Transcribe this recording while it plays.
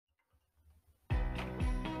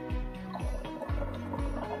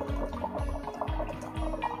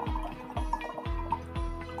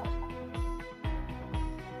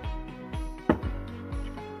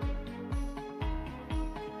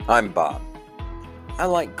I'm Bob. I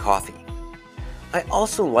like coffee. I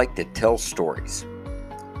also like to tell stories.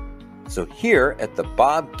 So here at the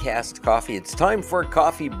Bobcast Coffee, it's time for a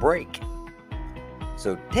coffee break.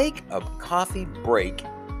 So take a coffee break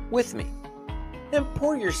with me and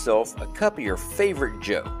pour yourself a cup of your favorite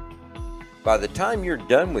Joe. By the time you're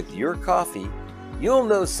done with your coffee, you'll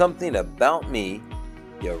know something about me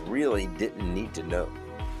you really didn't need to know.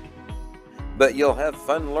 But you'll have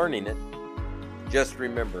fun learning it. Just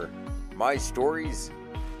remember, my stories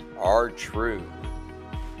are true.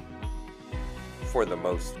 For the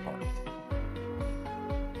most part.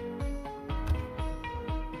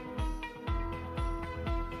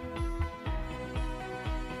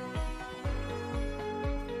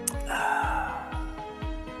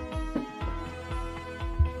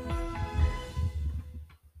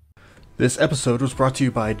 This episode was brought to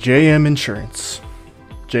you by JM Insurance.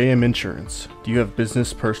 JM Insurance. Do you have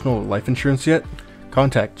business, personal, or life insurance yet?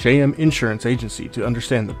 Contact JM Insurance Agency to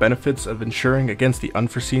understand the benefits of insuring against the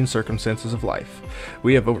unforeseen circumstances of life.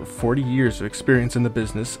 We have over 40 years of experience in the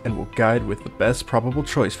business and will guide with the best probable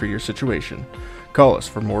choice for your situation. Call us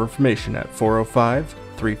for more information at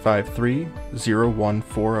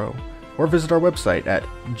 405-353-0140 or visit our website at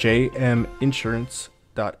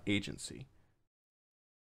jminsurance.agency.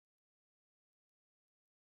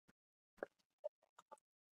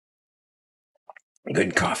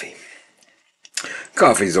 Good coffee.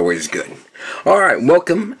 Coffee's always good. All right,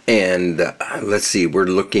 welcome. And let's see, we're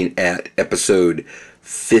looking at episode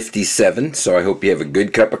 57. So I hope you have a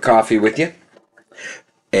good cup of coffee with you.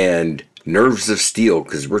 And nerves of steel,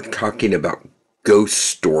 because we're talking about ghost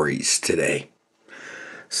stories today.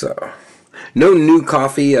 So, no new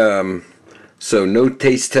coffee. So no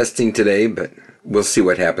taste testing today, but we'll see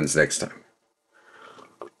what happens next time.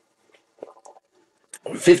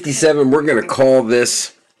 57, we're going to call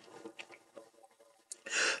this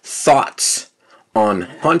Thoughts on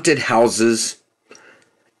Haunted Houses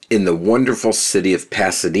in the Wonderful City of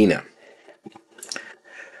Pasadena.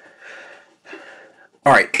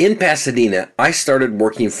 All right, in Pasadena, I started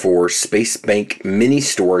working for Space Bank Mini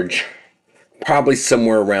Storage probably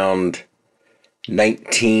somewhere around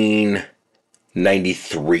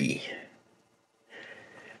 1993.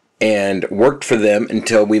 And worked for them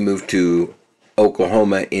until we moved to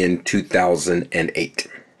Oklahoma in 2008.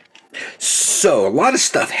 So, a lot of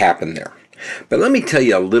stuff happened there. But let me tell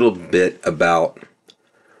you a little bit about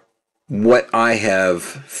what I have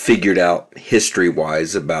figured out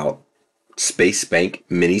history-wise about Space Bank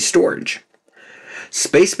Mini Storage.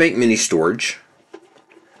 Space Bank Mini Storage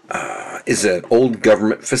is an old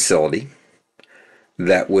government facility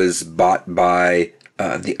that was bought by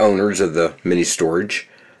the owners of the mini storage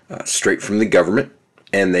straight from the government,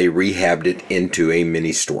 and they rehabbed it into a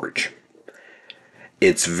mini storage.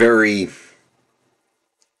 It's very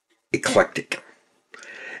eclectic.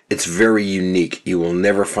 It's very unique. You will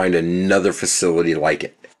never find another facility like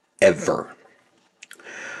it, ever.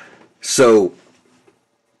 So,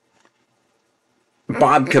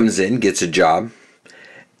 Bob comes in, gets a job,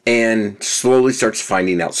 and slowly starts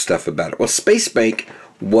finding out stuff about it. Well, Space Bank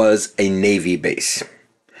was a Navy base.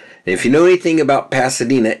 And if you know anything about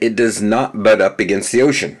Pasadena, it does not butt up against the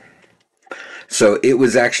ocean. So it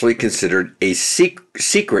was actually considered a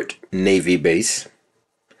secret Navy base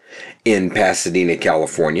in Pasadena,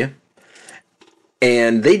 California.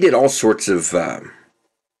 And they did all sorts of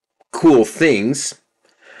cool things.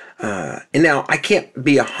 And now I can't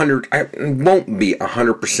be I won't be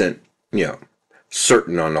 100%,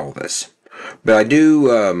 certain on all this. But I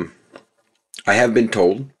do, I have been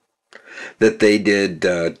told that they did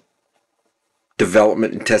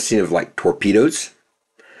development and testing of like torpedoes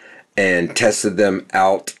and tested them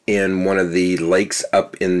out in one of the lakes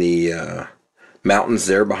up in the mountains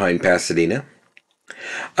there behind Pasadena.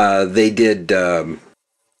 They did,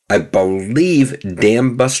 I believe,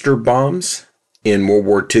 dam buster bombs in World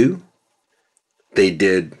War II. They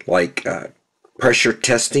did like pressure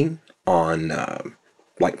testing on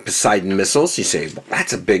like Poseidon missiles. You say, well,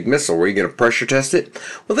 that's a big missile. Were you going to pressure test it?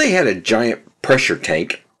 Well, they had a giant pressure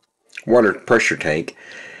tank, water pressure tank,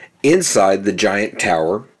 inside the giant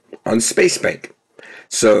tower on Space Bank.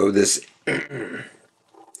 So this,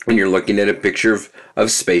 when you're looking at a picture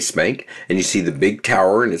of Space Bank, and you see the big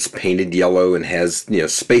tower, and it's painted yellow and has,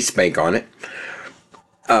 Space Bank on it,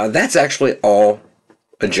 that's actually all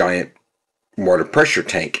a giant water pressure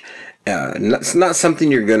tank. It's not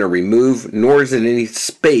something you're going to remove, nor is it any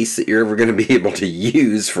space that you're ever going to be able to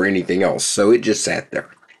use for anything else. So it just sat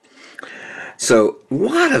there. So a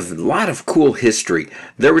lot of cool history.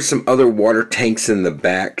 There were some other water tanks in the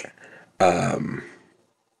back.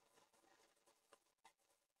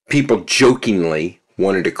 People jokingly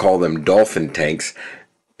wanted to call them dolphin tanks.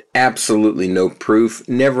 Absolutely no proof.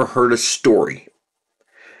 Never heard a story,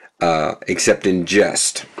 except in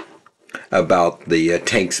jest, about the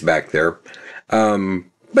tanks back there.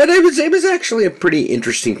 But it was actually a pretty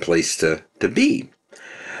interesting place to be.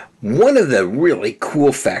 One of the really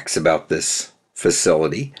cool facts about this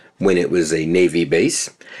facility, when it was a Navy base,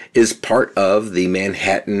 is part of the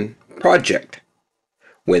Manhattan Project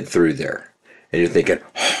went through there. And you're thinking,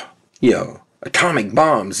 oh, atomic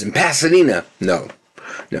bombs in Pasadena. No.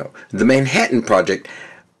 The Manhattan Project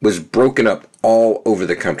was broken up all over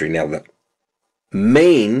the country. Now, the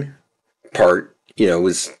main part,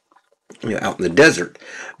 was out in the desert.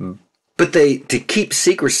 But to keep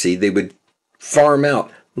secrecy, they would farm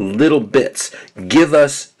out little bits. Give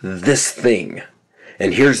us this thing.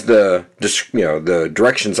 And here's the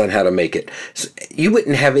directions on how to make it. So you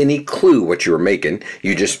wouldn't have any clue what you were making.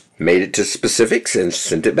 You just made it to specifics and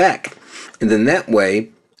sent it back. And then that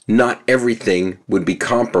way, not everything would be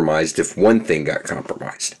compromised if one thing got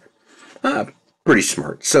compromised. Pretty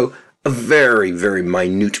smart. So a very, very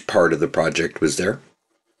minute part of the project was there.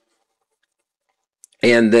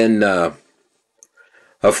 And then,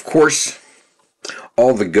 of course,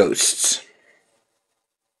 all the ghosts.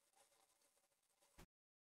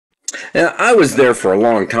 Now, I was there for a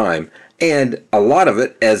long time, and a lot of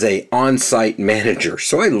it as a on-site manager,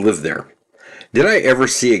 so I lived there. Did I ever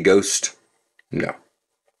see a ghost? No.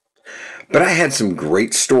 But I had some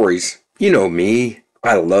great stories. You know me,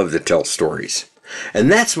 I love to tell stories.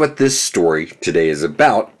 And that's what this story today is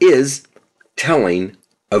about, is telling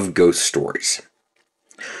of ghost stories.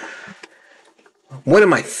 One of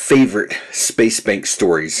my favorite space bank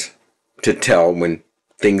stories to tell when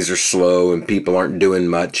things are slow and people aren't doing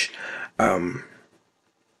much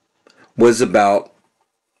was about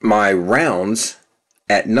my rounds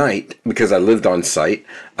at night. Because I lived on site,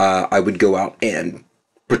 I would go out and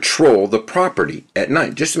patrol the property at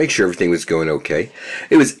night just to make sure everything was going okay.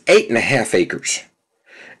 It was 8.5 acres,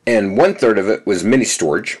 and 1/3 of it was mini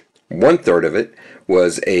storage. 1/3 of it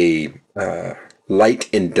was a light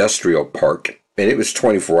industrial park, and it was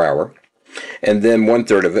 24-hour. And then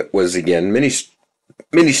 1/3 of it was again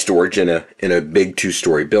mini storage in a big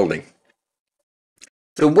 2-story building.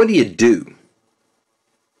 So what do?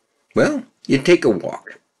 Well, you take a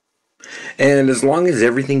walk. And as long as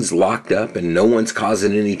everything's locked up and no one's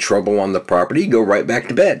causing any trouble on the property, you go right back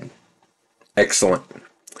to bed. Excellent.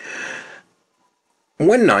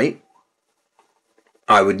 One night,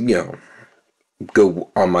 I would,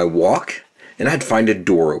 go on my walk, and I'd find a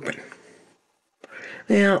door open.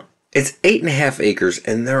 Now, it's 8.5 acres,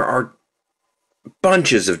 and there are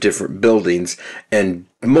bunches of different buildings and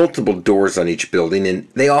multiple doors on each building, and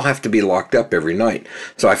they all have to be locked up every night.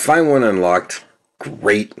 So I find one unlocked.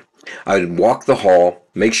 Great. I would walk the hall,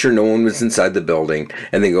 make sure no one was inside the building,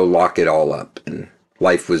 and then go lock it all up. And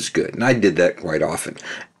life was good. And I did that quite often.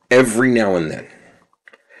 Every now and then,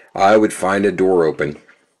 I would find a door open,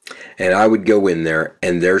 and I would go in there,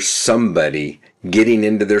 and there's somebody getting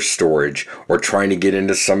into their storage or trying to get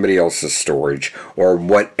into somebody else's storage or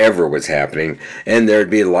whatever was happening. And there'd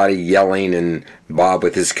be a lot of yelling and Bob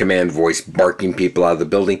with his command voice barking people out of the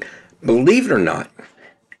building. Believe it or not,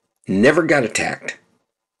 never got attacked.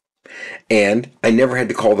 And I never had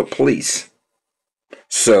to call the police.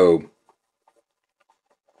 So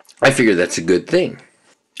I figure that's a good thing.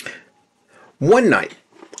 One night,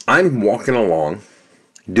 I'm walking along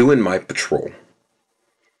doing my patrol.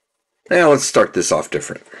 Now let's start this off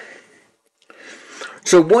different.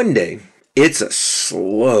 So one day, it's a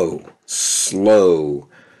slow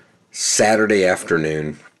Saturday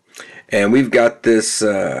afternoon, and we've got this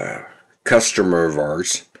customer of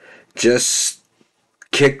ours just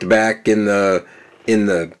kicked back in the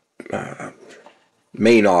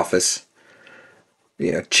main office,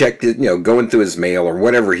 checked it, going through his mail or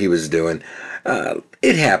whatever he was doing.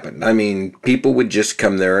 It happened. I mean, people would just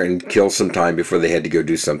come there and kill some time before they had to go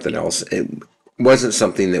do something else. It wasn't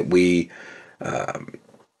something that we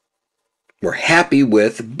were happy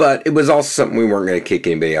with, but it was also something we weren't going to kick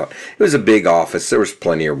anybody out. It was a big office. There was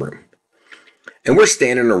plenty of room. And we're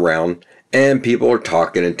standing around, and people are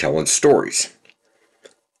talking and telling stories.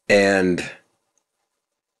 And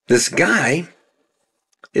this guy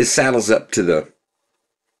saddles up to the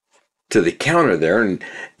counter there,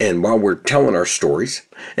 and while we're telling our stories,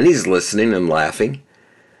 and he's listening and laughing,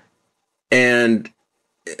 and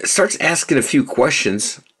starts asking a few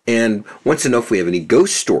questions, and wants to know if we have any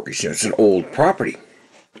ghost stories. It's an old property.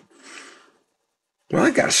 Well,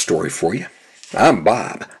 I got a story for you. I'm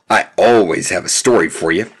Bob. I always have a story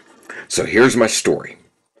for you. So here's my story.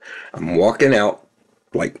 I'm walking out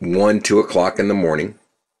like 1, 2 o'clock in the morning,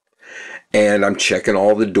 and I'm checking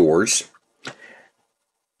all the doors.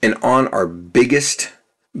 And on our biggest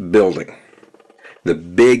building, the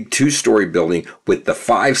big 2-story building with the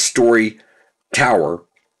 5-story tower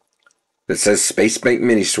that says Space Bank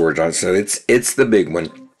Mini Storage on it, so it's the big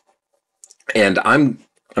one. And I'm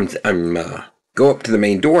go up to the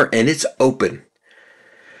main door, and it's open.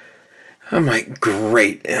 I'm like,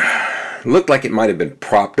 great. Looked like it might have been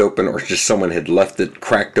propped open, or just someone had left it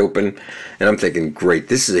cracked open. And I'm thinking, great,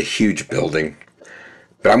 this is a huge building,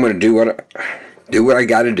 but I'm going to do what I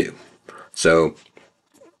got to do. So,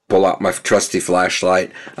 pull out my trusty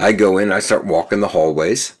flashlight. I go in. I start walking the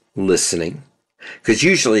hallways, listening. Because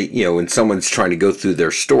usually, when someone's trying to go through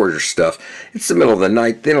their storage or stuff, it's the middle of the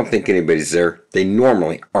night. They don't think anybody's there. They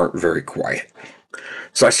normally aren't very quiet.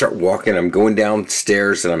 So I start walking. I'm going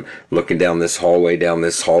downstairs, and I'm looking down this hallway,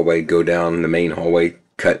 go down the main hallway,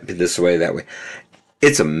 cut this way, that way.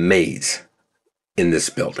 It's a maze in this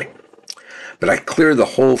building. But I clear the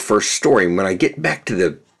whole first story, and when I get back to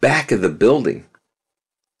the back of the building,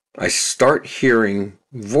 I start hearing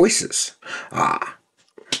voices.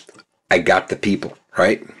 I got the people,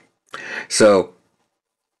 right? So,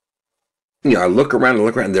 I look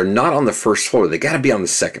around. They're not on the first floor. They got to be on the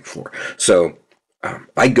second floor. So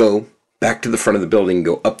I go back to the front of the building,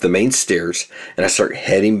 go up the main stairs, and I start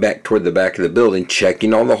heading back toward the back of the building,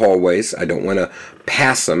 checking all the hallways. I don't want to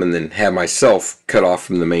pass them and then have myself cut off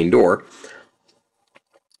from the main door.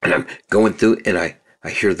 And I'm going through, and I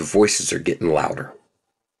hear the voices are getting louder.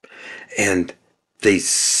 And they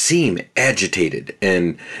seem agitated,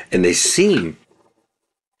 and they seem,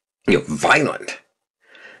 violent.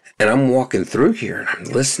 And I'm walking through here, and I'm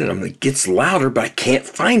listening. It gets louder, but I can't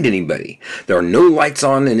find anybody. There are no lights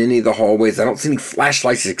on in any of the hallways. I don't see any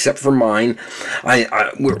flashlights except for mine.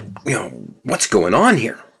 What's going on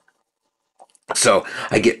here? So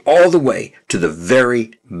I get all the way to the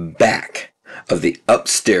very back of the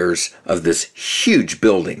upstairs of this huge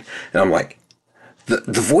building, and I'm like,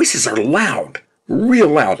 the voices are loud. Real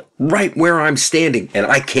loud, right where I'm standing, and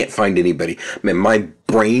I can't find anybody. Man, my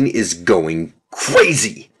brain is going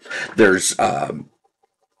crazy. There's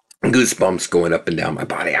goosebumps going up and down my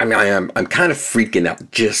body. I mean, I'm kind of freaking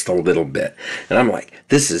out just a little bit, and I'm like,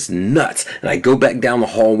 this is nuts. And I go back down the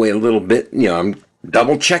hallway a little bit. I'm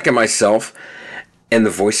double checking myself, and the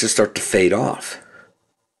voices start to fade off.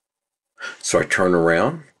 So I turn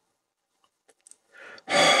around.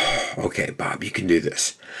 Okay, Bob, you can do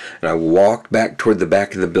this. And I walk back toward the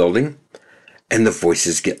back of the building, and the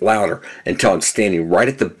voices get louder until I'm standing right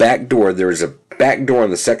at the back door. There is a back door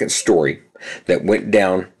on the second story that went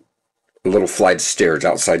down a little flight of stairs,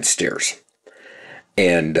 outside stairs.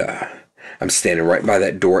 And I'm standing right by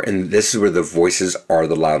that door, and this is where the voices are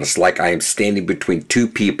the loudest, like I am standing between two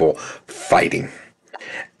people fighting.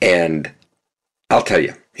 And I'll tell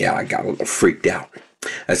you, I got a little freaked out.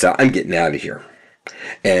 I said, I'm getting out of here.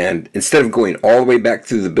 And instead of going all the way back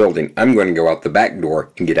through the building, I'm going to go out the back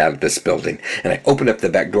door and get out of this building. And I open up the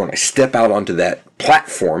back door, and I step out onto that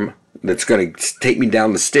platform that's going to take me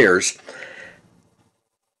down the stairs.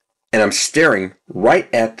 And I'm staring right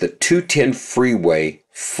at the 210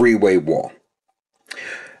 freeway wall.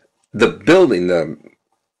 The building, the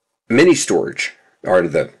mini storage, or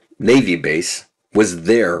the Navy base, was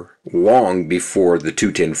there long before the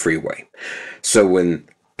 210 freeway. So when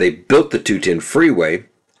they built the 210 freeway,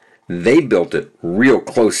 they built it real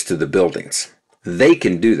close to the buildings. They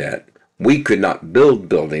can do that. We could not build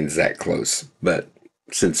buildings that close, but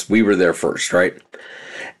since we were there first, right?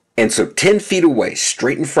 And so 10 feet away,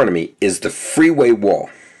 straight in front of me, is the freeway wall.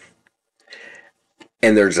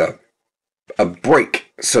 And there's a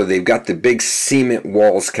break. So they've got the big cement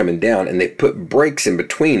walls coming down, and they put breaks in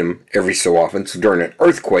between them every so often. So during an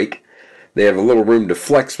earthquake, they have a little room to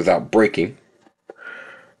flex without breaking.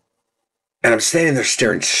 And I'm standing there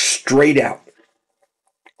staring straight out.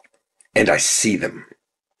 And I see them.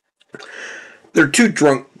 They're two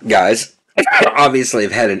drunk guys. Obviously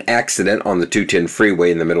have had an accident on the 210 freeway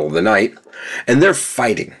in the middle of the night. And they're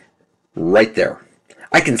fighting right there.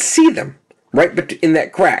 I can see them right in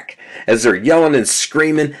that crack as they're yelling and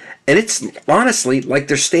screaming. And it's honestly like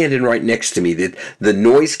they're standing right next to me. The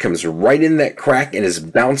noise comes right in that crack and is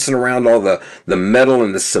bouncing around all the metal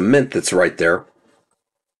and the cement that's right there.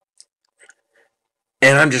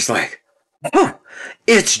 And I'm just like,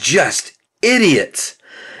 it's just idiots.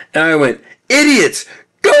 And I went, idiots,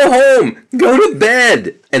 go home, go to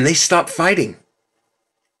bed. And they stopped fighting.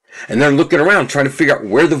 And they're looking around trying to figure out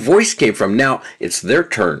where the voice came from. Now it's their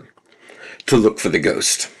turn to look for the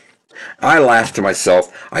ghost. I laugh to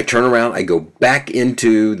myself. I turn around. I go back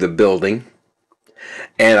into the building.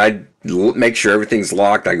 And I make sure everything's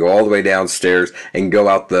locked. I go all the way downstairs and go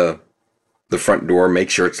out the the front door,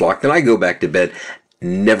 make sure it's locked, and I go back to bed.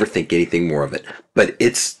 Never think anything more of it. But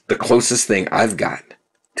it's the closest thing I've got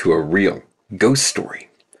to a real ghost story.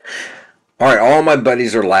 All right, all my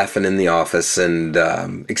buddies are laughing in the office, and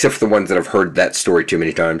except for the ones that have heard that story too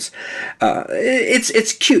many times.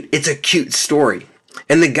 It's cute. It's a cute story.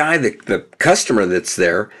 And the guy, the customer that's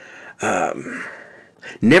there,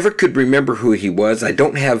 never could remember who he was. I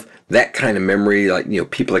don't have that kind of memory, like,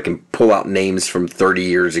 people that can pull out names from 30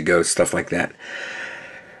 years ago, stuff like that.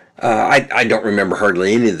 I don't remember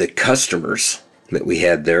hardly any of the customers that we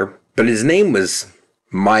had there, but his name was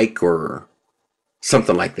Mike or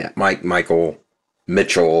something like that. Mike, Michael,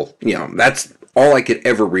 Mitchell, that's all I could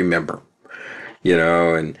ever remember,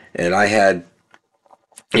 and I had,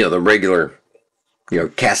 the regular,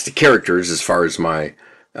 cast of characters as far as my,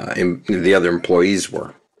 the other employees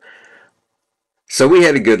were. So we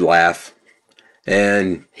had a good laugh,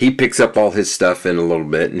 and he picks up all his stuff in a little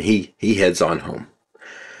bit, and he heads on home.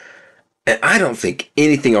 And I don't think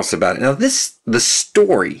anything else about it. Now, the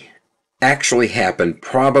story actually happened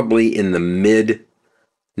probably in the mid-90s.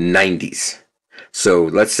 So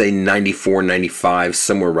let's say 94, 95,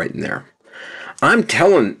 somewhere right in there. I'm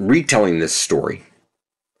retelling this story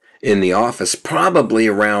in the office probably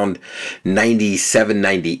around 97,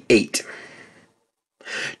 98.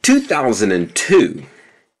 2002,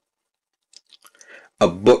 a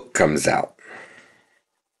book comes out.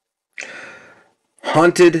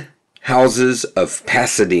 Haunted Houses of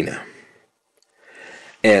Pasadena.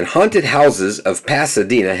 And Haunted Houses of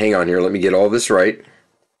Pasadena, hang on here, let me get all this right.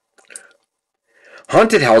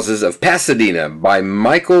 Haunted Houses of Pasadena by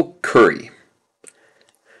Michael Curry.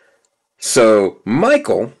 So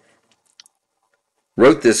Michael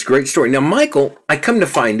wrote this great story. Now Michael, I come to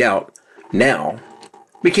find out now,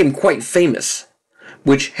 became quite famous,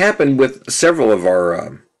 which happened with several of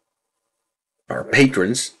our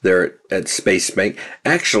patrons there at Space Bank.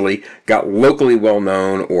 Actually got locally well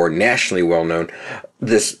known or nationally well known.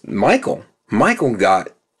 This Michael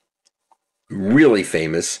got really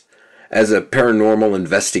famous as a paranormal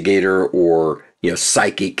investigator or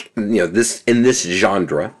psychic, this in this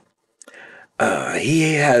genre.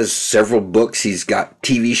 He has several books. He's got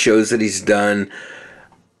TV shows that he's done,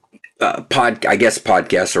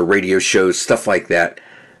 podcasts or radio shows, stuff like that.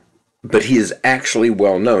 But he is actually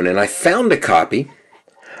well known. And I found a copy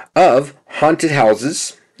of Haunted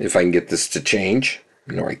Houses, if I can get this to change.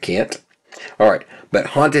 No, I can't. All right, but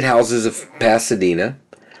Haunted Houses of Pasadena,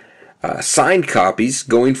 signed copies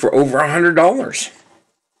going for over $100.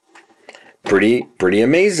 Pretty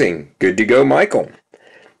amazing. Good to go, Michael.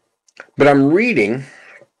 But I'm reading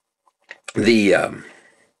the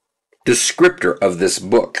descriptor of this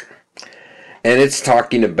book, and it's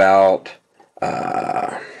talking about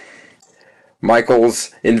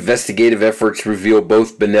Michael's investigative efforts reveal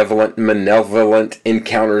both benevolent and malevolent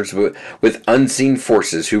encounters with unseen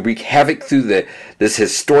forces who wreak havoc through this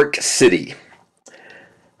historic city.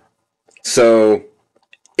 So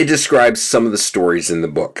it describes some of the stories in the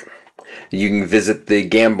book. You can visit the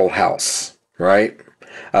Gamble House, right?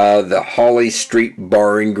 The Holly Street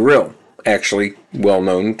Bar and Grill, actually well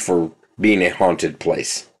known for being a haunted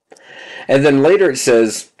place. And then later it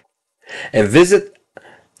says, and visit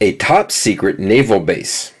a top secret naval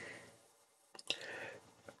base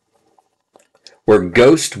where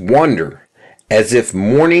ghosts wander as if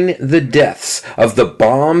mourning the deaths of the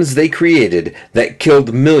bombs they created that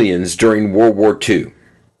killed millions during World War II.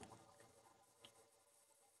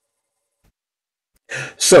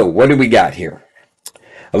 So, what do we got here?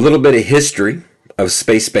 A little bit of history of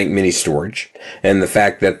Space Bank Mini Storage and the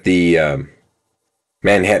fact that the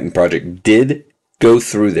Manhattan Project did go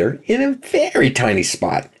through there in a very tiny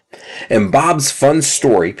spot. And Bob's fun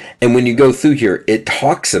story, and when you go through here,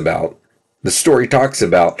 the story talks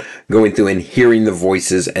about going through and hearing the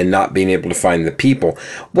voices and not being able to find the people.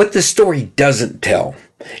 What the story doesn't tell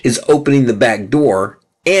is opening the back door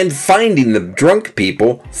and finding the drunk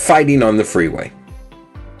people fighting on the freeway.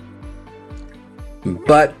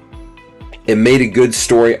 But it made a good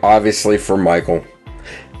story, obviously, for Michael.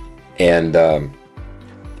 And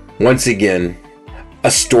once again,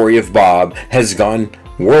 a story of Bob has gone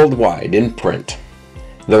worldwide in print,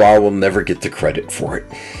 though I will never get the credit for it.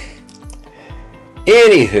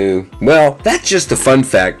 Anywho, well, that's just a fun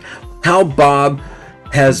fact, how Bob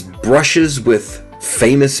has brushes with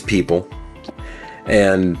famous people.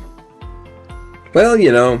 And, well,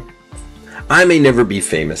 I may never be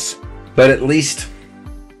famous, but at least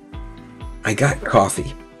I got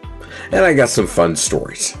coffee, and I got some fun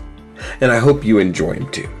stories, and I hope you enjoy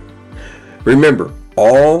them too. Remember,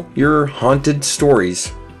 all your haunted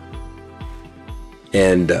stories,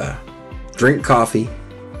 and drink coffee,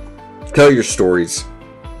 Tell your stories.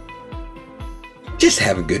 Just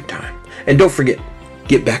have a good time. And don't forget,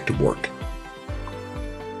 get back to work.